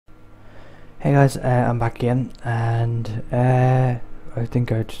Hey guys, I'm back again, and I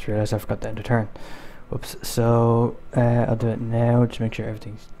think I just realised I forgot to end the turn. Whoops. So I'll do it now to make sure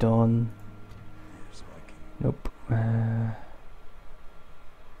everything's done. Nope.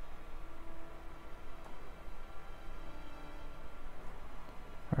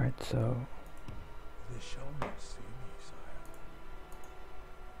 Alright, so They shall not see me, sire.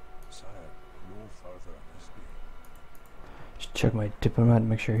 Sire, no further in this game. just check my diplomat,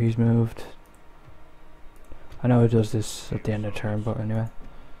 make sure he's moved. I know it does this at the end of the turn, but anyway.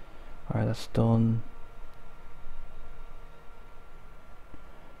 Alright, that's done.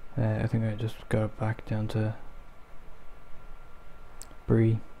 I think I just go back down to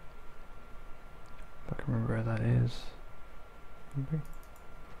Bree. If I can remember where that is. Bree?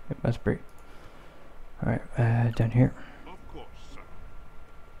 Yep, that's Bree. Alright, down here. Of course, sir.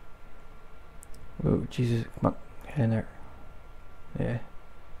 Oh, Jesus, come on, get in there. Yeah.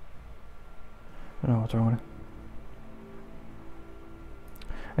 I don't know what's wrong with it.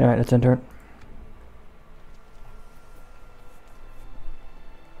 Alright, let's enter it.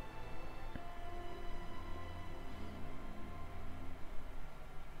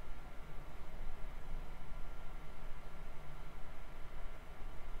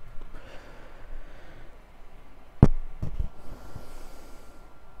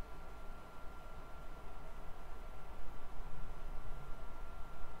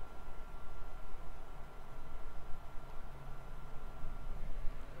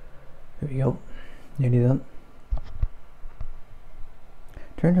 There we go. Nearly done.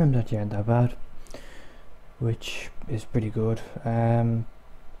 Turn times actually aren't that bad, which is pretty good.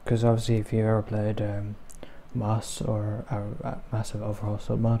 Because obviously, if you've ever played Moss or a Massive Overhaul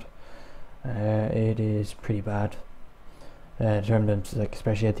submod, it is pretty bad. Turn times, like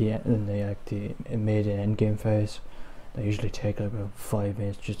especially at the end, in the mid and end game phase, they usually take like about 5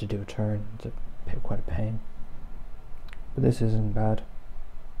 minutes just to do a turn. It's quite a pain. But this isn't bad.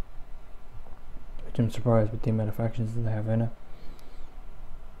 Which I'm surprised with the amount of factions that they have in it.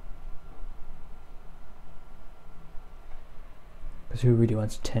 Because who really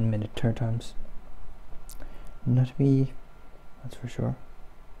wants 10-minute turn times? Not me, that's for sure.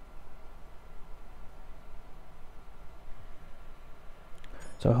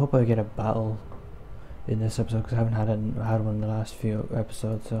 So I hope I get a battle in this episode, because I haven't had one in the last few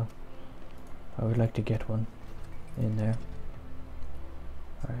episodes, so I would like to get one in there.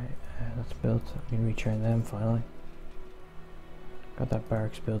 Alright, that's built. I can retrain them finally. Got that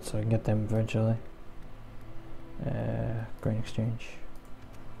barracks built so I can get them eventually. Grain exchange.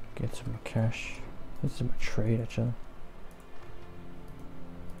 Get some cash. Get some trade actually.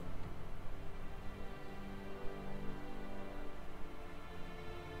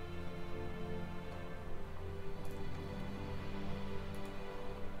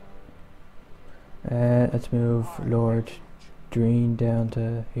 Let's move Lord Dreen down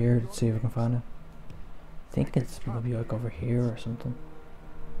to here to see if we can find it. I think it's maybe like over here or something.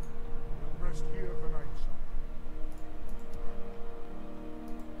 We'll rest here the night,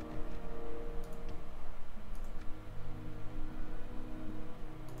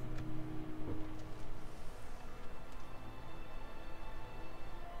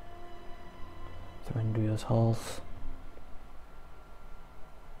 sire. Threnduil's halls.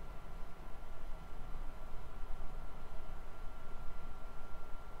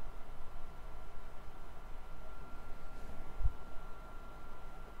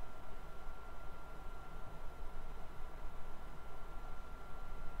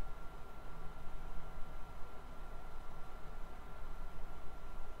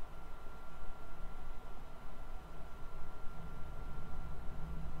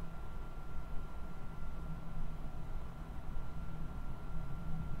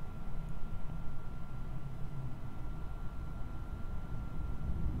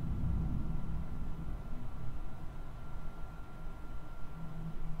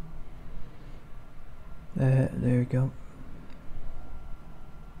 There we go.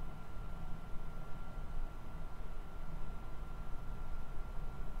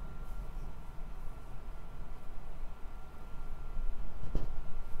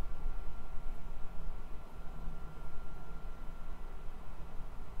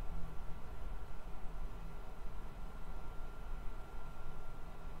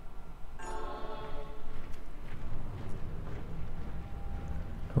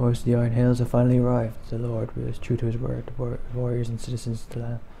 Towards the Iron Hills have finally arrived. The Lord was true to his word. The warriors and citizens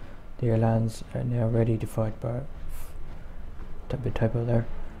of their lands are now ready to fight. Typo there.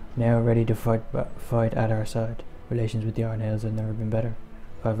 Now ready to fight at our side. Relations with the Iron Hills have never been better.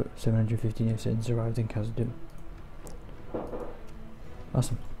 750 new citizens arrived in Khazad-dûm.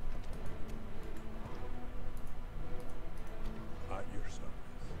 Awesome.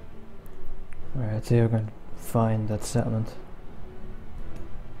 let's see if we can find that settlement.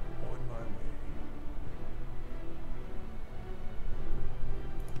 On my way.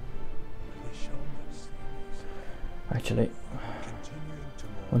 They shall not see me, sire. Actually, Continuing to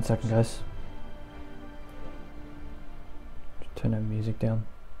mourn. one second, guys. Just turn that music down.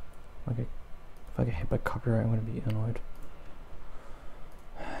 Okay, if I get hit by copyright, I'm gonna be annoyed.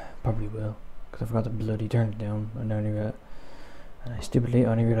 Probably will, because I forgot to bloody turn it down. And I stupidly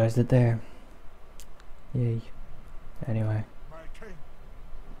only realized it there. Yay. Anyway, My king.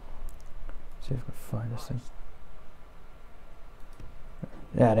 see if I can find this thing.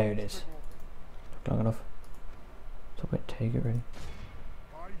 Yeah, there it is. Took long enough. So I take it really.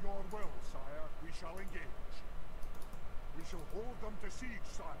 By your will, sire, we shall engage. We shall hold them to siege,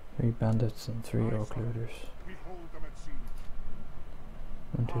 sire. 3 bandits and 3 orc looters. We hold them at siege.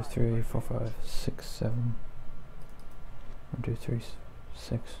 1, 2, 3, 4, 5, 6, 7. 1, 2, 3,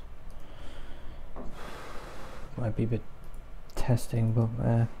 6. Might be a bit testing, but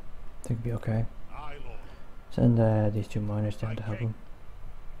I think it'll be okay. Aye, lord. Send these 2 miners down to help him.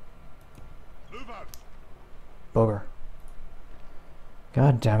 Move out. Bugger.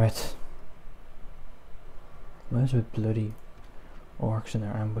 God damn it. Where's with bloody orcs in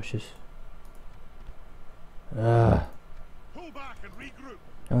their ambushes? Ugh. Pull back and regroup.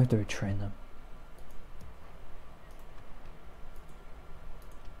 I have to retrain them.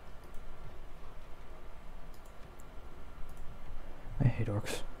 I hate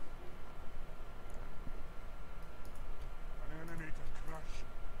orcs. An enemy to crush.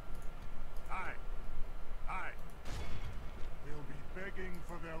 Aye. Aye. They'll be begging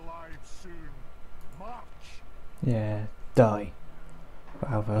for their lives soon. March. Yeah, die.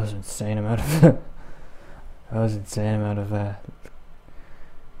 Wow, that was an insane amount of that was an insane amount of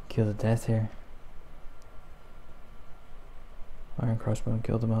kill to death here. Iron crossbow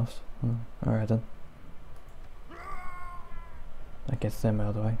killed the most. Alright then. That gets them out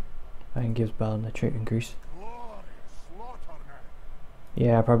of the way. And gives Balin a trait increase. Glorious slaughter now.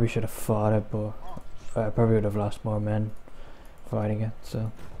 Yeah, I probably should have fought it, but I probably would have lost more men fighting it,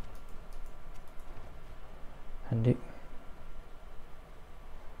 so handy.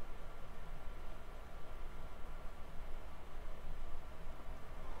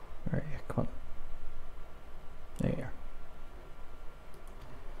 Alright, yeah, come on. There you are.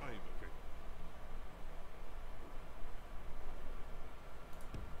 Aye, okay.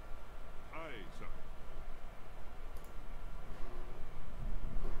 Aye, sir.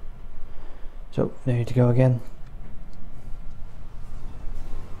 So, there to go again.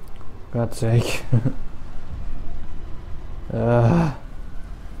 God's sake.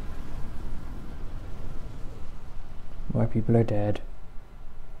 More people are dead.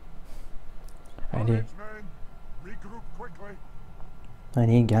 I need Men, regroup quickly.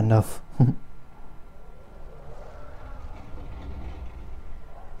 Gandalf.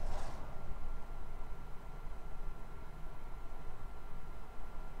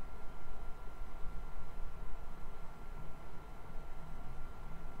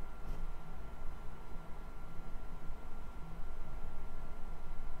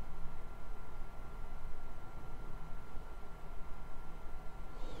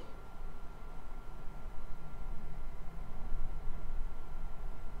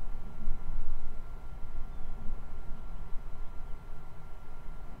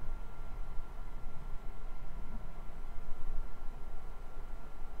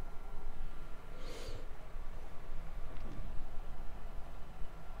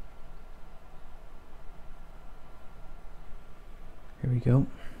 Here we go.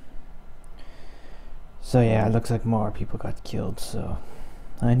 So yeah, it looks like more people got killed, so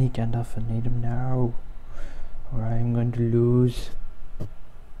I need Gandalf, I need him now, or I'm going to lose.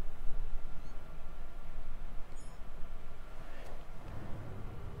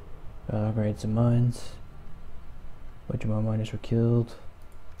 Upgrades and mines. Bunch of more miners were killed.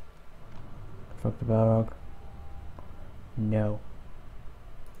 Fuck the Balrog. No.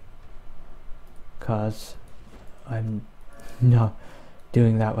 Cause I'm not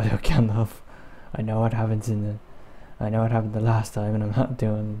doing that without Gandalf. I know what happens I know what happened the last time, and I'm not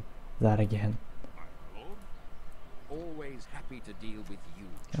doing that again. My lord. Always happy to deal with you.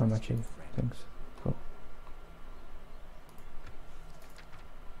 I'm trusted actually friend. thanks. Cool.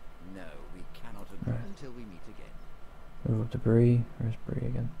 No, we cannot agree Right. until we meet again. Move up to Bree. Where's Bree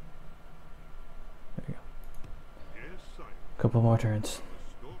again? There we go. Yes, sire. Couple more turns.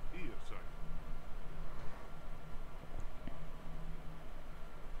 Stop here, sire.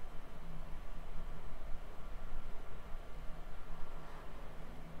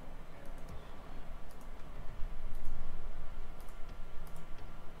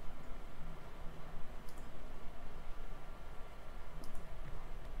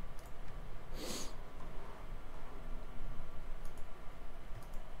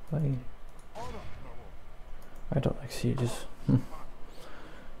 Like, I don't like sieges.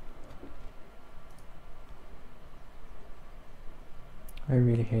 I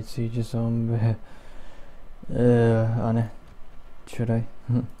really hate sieges on it. Should I?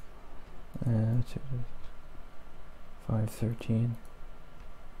 513,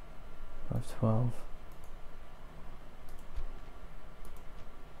 512.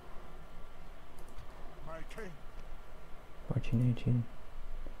 My king. 1418.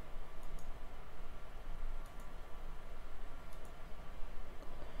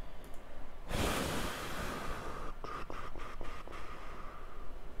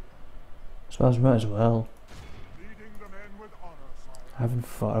 I suppose we might as well. Leading the men with honor, sire. I haven't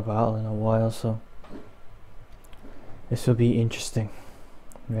fought a battle in a while, so this will be interesting.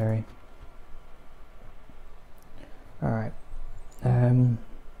 Very. Alright.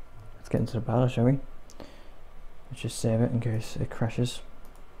 Let's get into the battle, shall we? Let's just save it in case it crashes.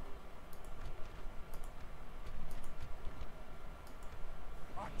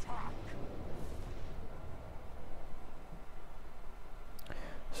 Attack.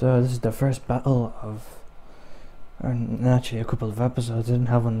 So this is the first battle of, and actually a couple of episodes. I didn't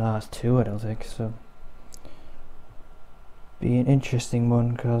have one last two, I don't think, so be an interesting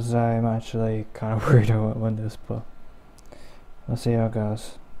one because I'm actually kind of worried I won't win this, but we'll see how it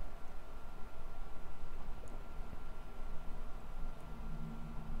goes.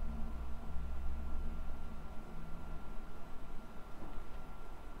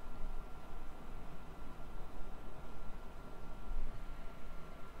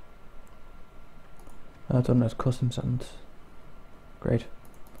 I don't know, it's custom settings. Great.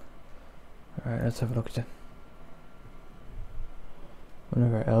 Alright, let's have a look at it. One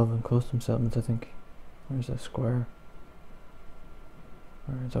of our elven custom settlements, I think. Where's that square?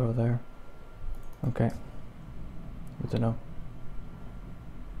 Or it's over there. Okay. Good to know.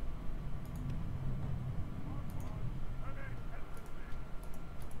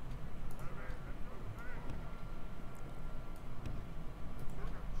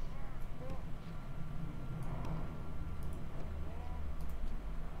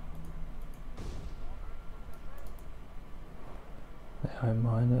 I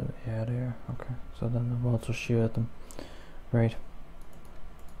mind it. Yeah, they are. Okay, so then the bolts will shoot at them. Right.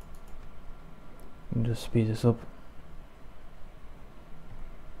 And just speed this up.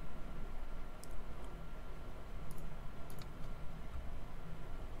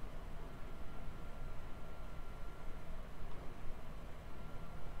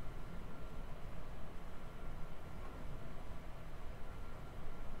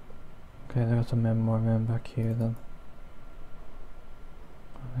 Okay, there got some more men back here then.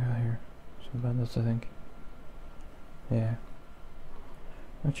 Yeah, here. Some bandits, I think. Yeah.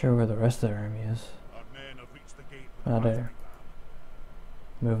 Not sure where the rest of the army is. Our men have reached the gate with Ah, the there.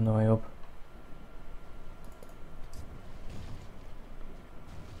 Moving the way up.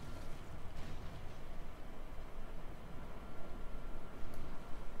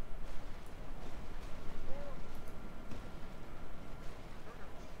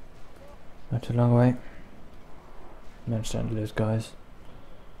 Not too long away. I'm starting to lose guys.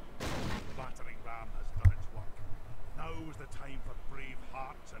 The battering ram has done its work. Now is the time for brave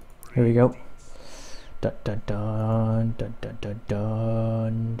hearts and brave Here we go. deeds. Dun dun dun dun dun dun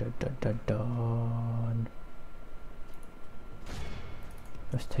dun dun dun dun dun.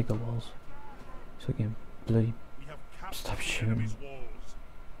 Let's take the walls so we can bloody We have captured Stop the shooting. enemy's walls.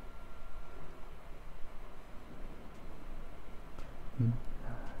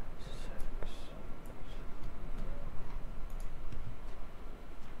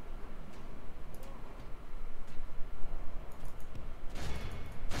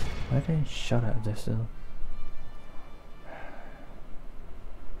 Why did I shot at this though?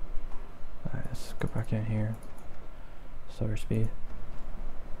 Alright, let's go back in here. Slower speed.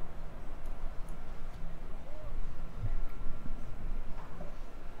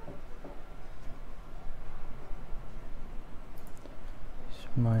 These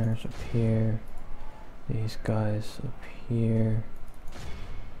miners up here. These guys up here.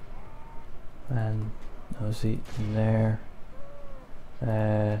 And those in there.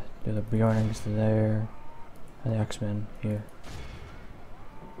 The other Bjornings there, and the X-Men here.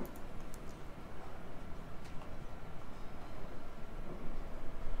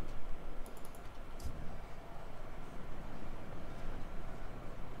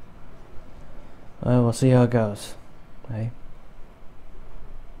 Well, we'll see how it goes. Hey.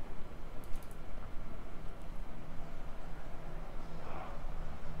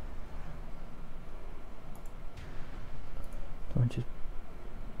 Don't just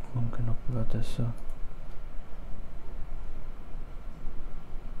bunking up about this, so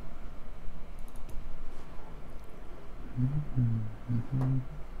Come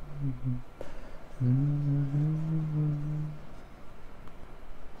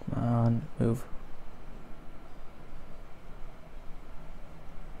on, move.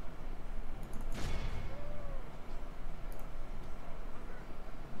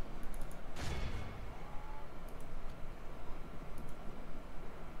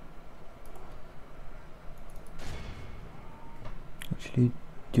 Actually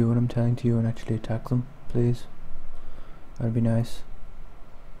do what I'm telling to you and actually attack them, please. That'd be nice.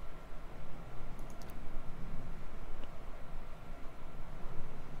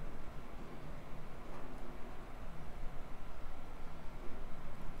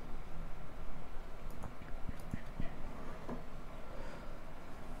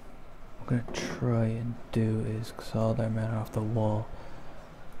 What I'm gonna try and do is saw their men off the wall.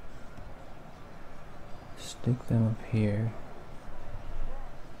 Stick them up here.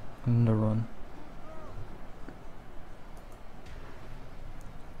 On the run.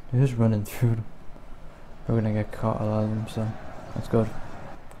 They're just running through them. We're gonna get caught, a lot of them, so that's good.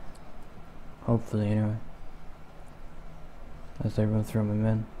 Hopefully, anyway. As they run through my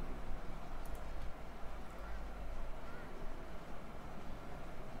men.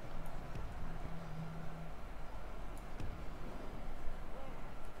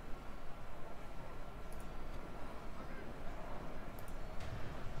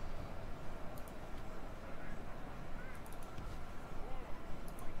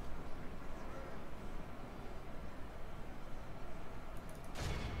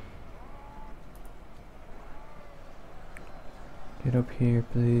 Get up here,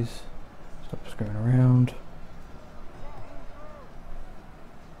 please. Stop screwing around.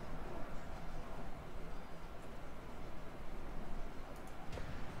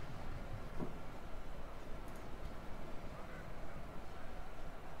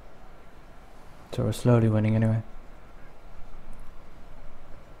 So we're slowly winning anyway.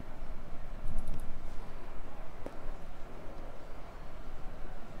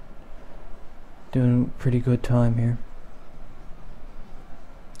 Doing pretty good time here.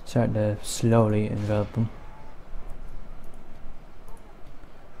 Starting to slowly envelop them.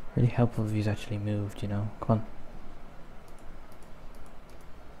 Really helpful if he's actually moved, you know. Come on.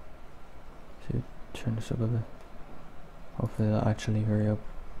 So turn this up a bit. Hopefully they'll actually hurry up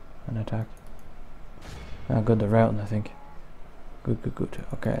and attack. Ah, good, they're routing, I think. Good, good, good.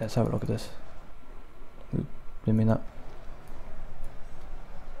 Okay, let's have a look at this. Ooh, didn't mean that.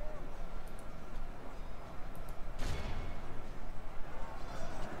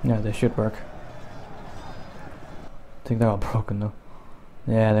 Yeah, they should work. I think they're all broken though.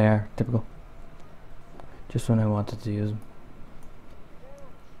 Yeah, they are. Typical. Just when I wanted to use them.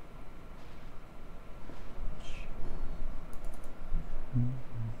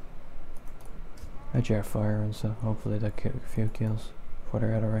 I jar fire and so hopefully that get a few kills before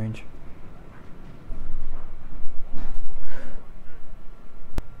they're out of range.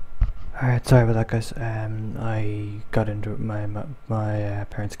 Alright, sorry about that, guys. I got into my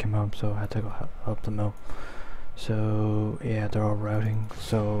parents came home, so I had to go help them out. So yeah, they're all routing,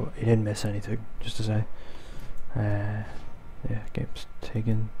 so he didn't miss anything, just to say. Yeah, game's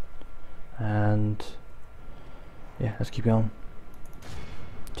taken, and yeah, let's keep going.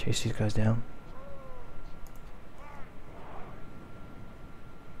 Chase these guys down.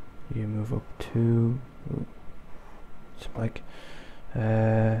 You move up to spike.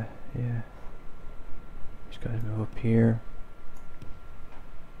 Yeah. These guys move up here.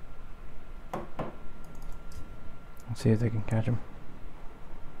 Let's see if they can catch him.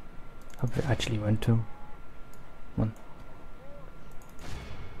 Hope they actually went to him. One.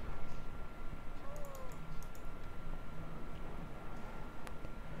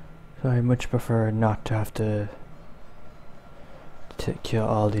 So I much prefer not to have to kill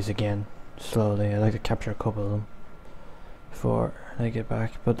all these again slowly. I like to capture a couple of them before they get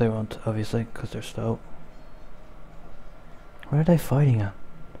back, but they won't, obviously, because they're slow. What are they fighting at?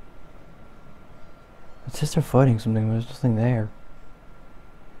 It's just they're fighting something, but there's nothing there.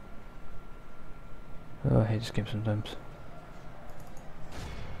 Oh, I hate this game sometimes.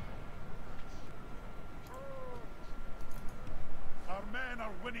 Our men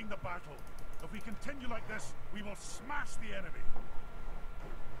are winning the battle. If we continue like this, we will smash the enemy.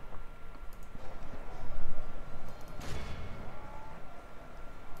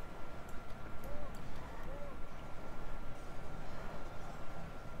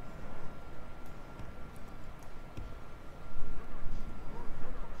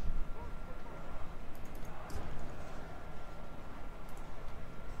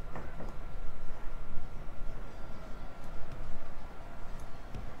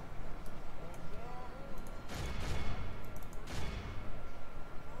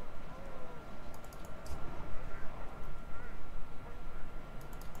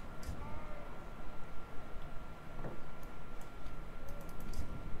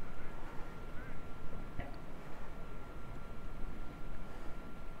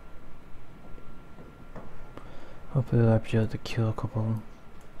 Hopefully I'll be able to kill a couple of them.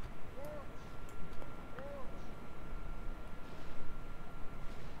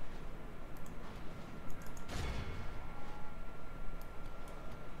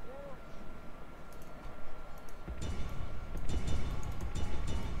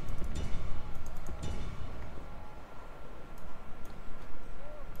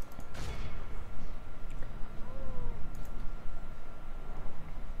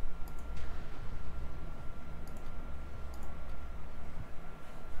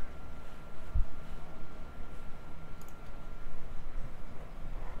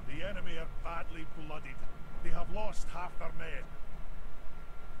 The enemy are badly blooded. They have lost half their men.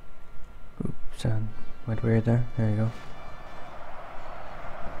 Oops, and went weird there. There you go.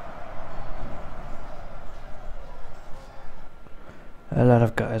 A lot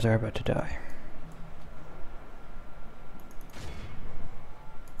of guys are about to die.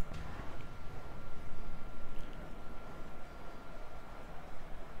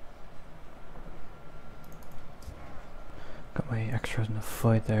 Got my extras in the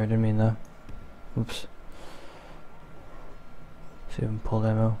fight there, didn't mean that. Oops. See if I can pull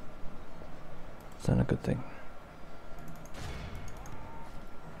them out. It's not a good thing.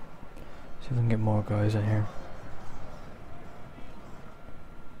 See if we can get more guys in here.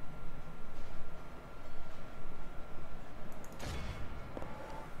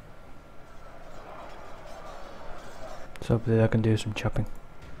 So hopefully I can do some chopping.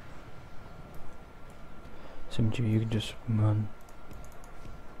 Simply you can just run.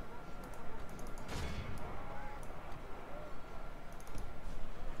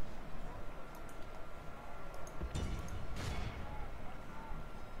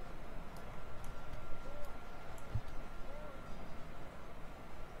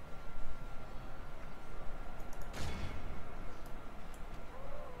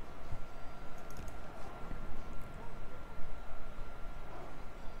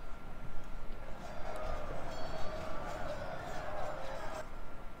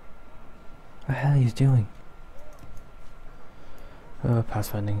 What the hell he's doing? Oh,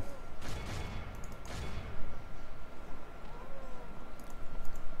 pathfinding.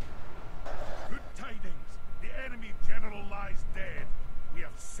 Good tidings. The enemy general lies dead. We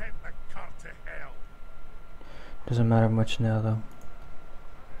have sent the cart to hell. Doesn't matter much now though.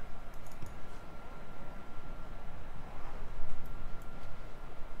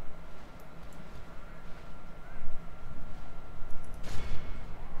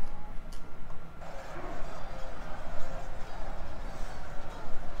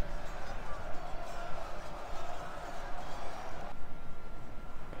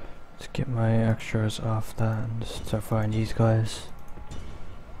 Let's get my extras off that and just start firing these guys.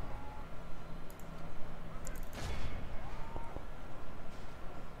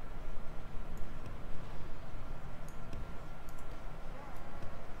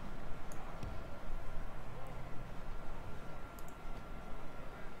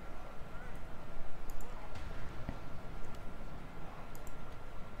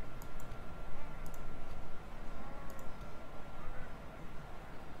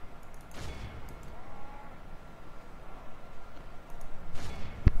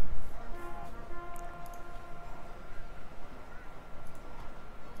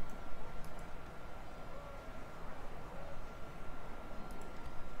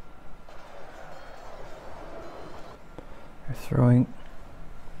 They're throwing.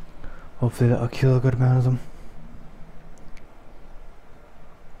 Hopefully that'll kill a good amount of them.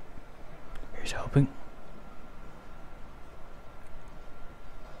 Here's hoping.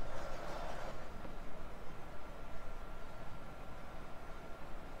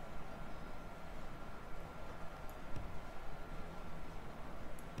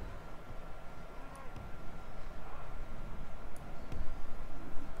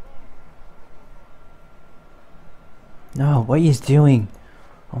 No, what he's doing?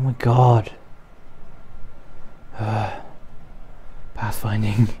 Oh my god.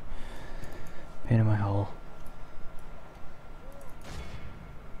 Pathfinding. Pain in my hole.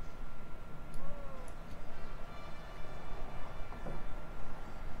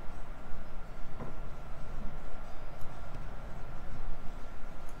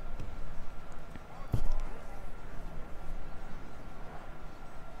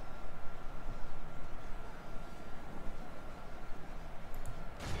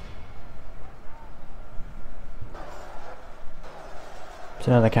 So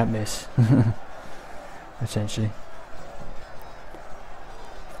now they can't miss. Essentially.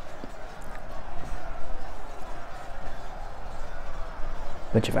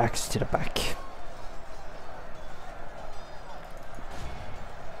 Bunch of axes to the back.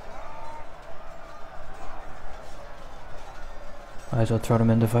 Might as well throw them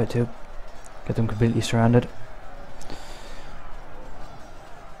in the fight too. Get them completely surrounded.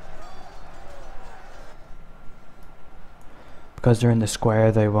 Because they're in the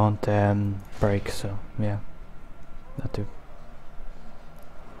square, they won't break, so yeah. That do.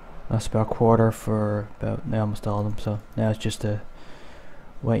 That's about a quarter for about almost all of them, so now it's just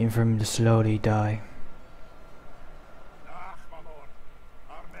waiting for him to slowly die. Ah, my lord.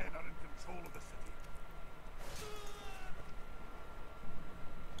 Our men are in control of the city.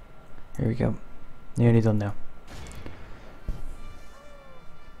 Here we go. Nearly done now.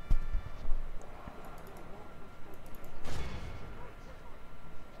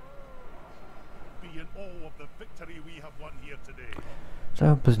 Be in awe of the victory we have won here today.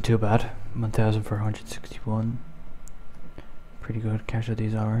 So it wasn't too bad. 1,461. Pretty good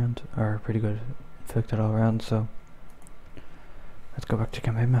casualties all around, or pretty good inflicted all around. So let's go back to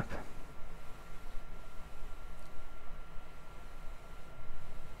campaign map.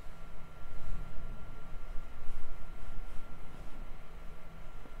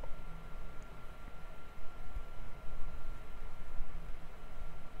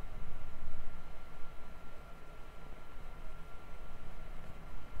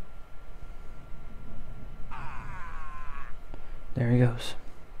 There he goes.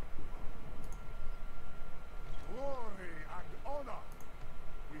 Glory and honor.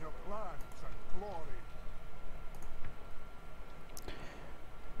 We have lands and glory.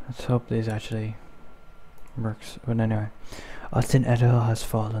 Let's hope this actually works. But anyway, ost-in-eidhil has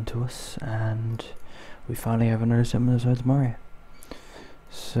fallen to us, and we finally have another settlement besides of Moria.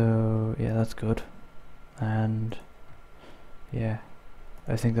 So yeah, that's good. And yeah,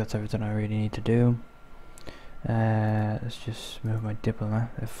 I think that's everything I really need to do. Let's just move my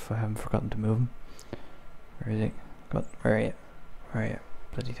diplomat if I haven't forgotten to move him. Where is he? God, where are you? Where are you?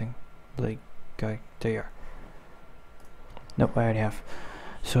 Bloody thing. Bloody guy. There you are. Nope, I already have.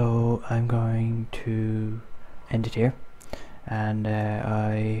 So I'm going to end it here. And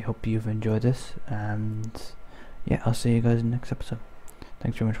I hope you've enjoyed this. And yeah, I'll see you guys in the next episode.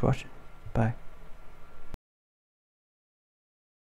 Thanks very much for watching. Bye.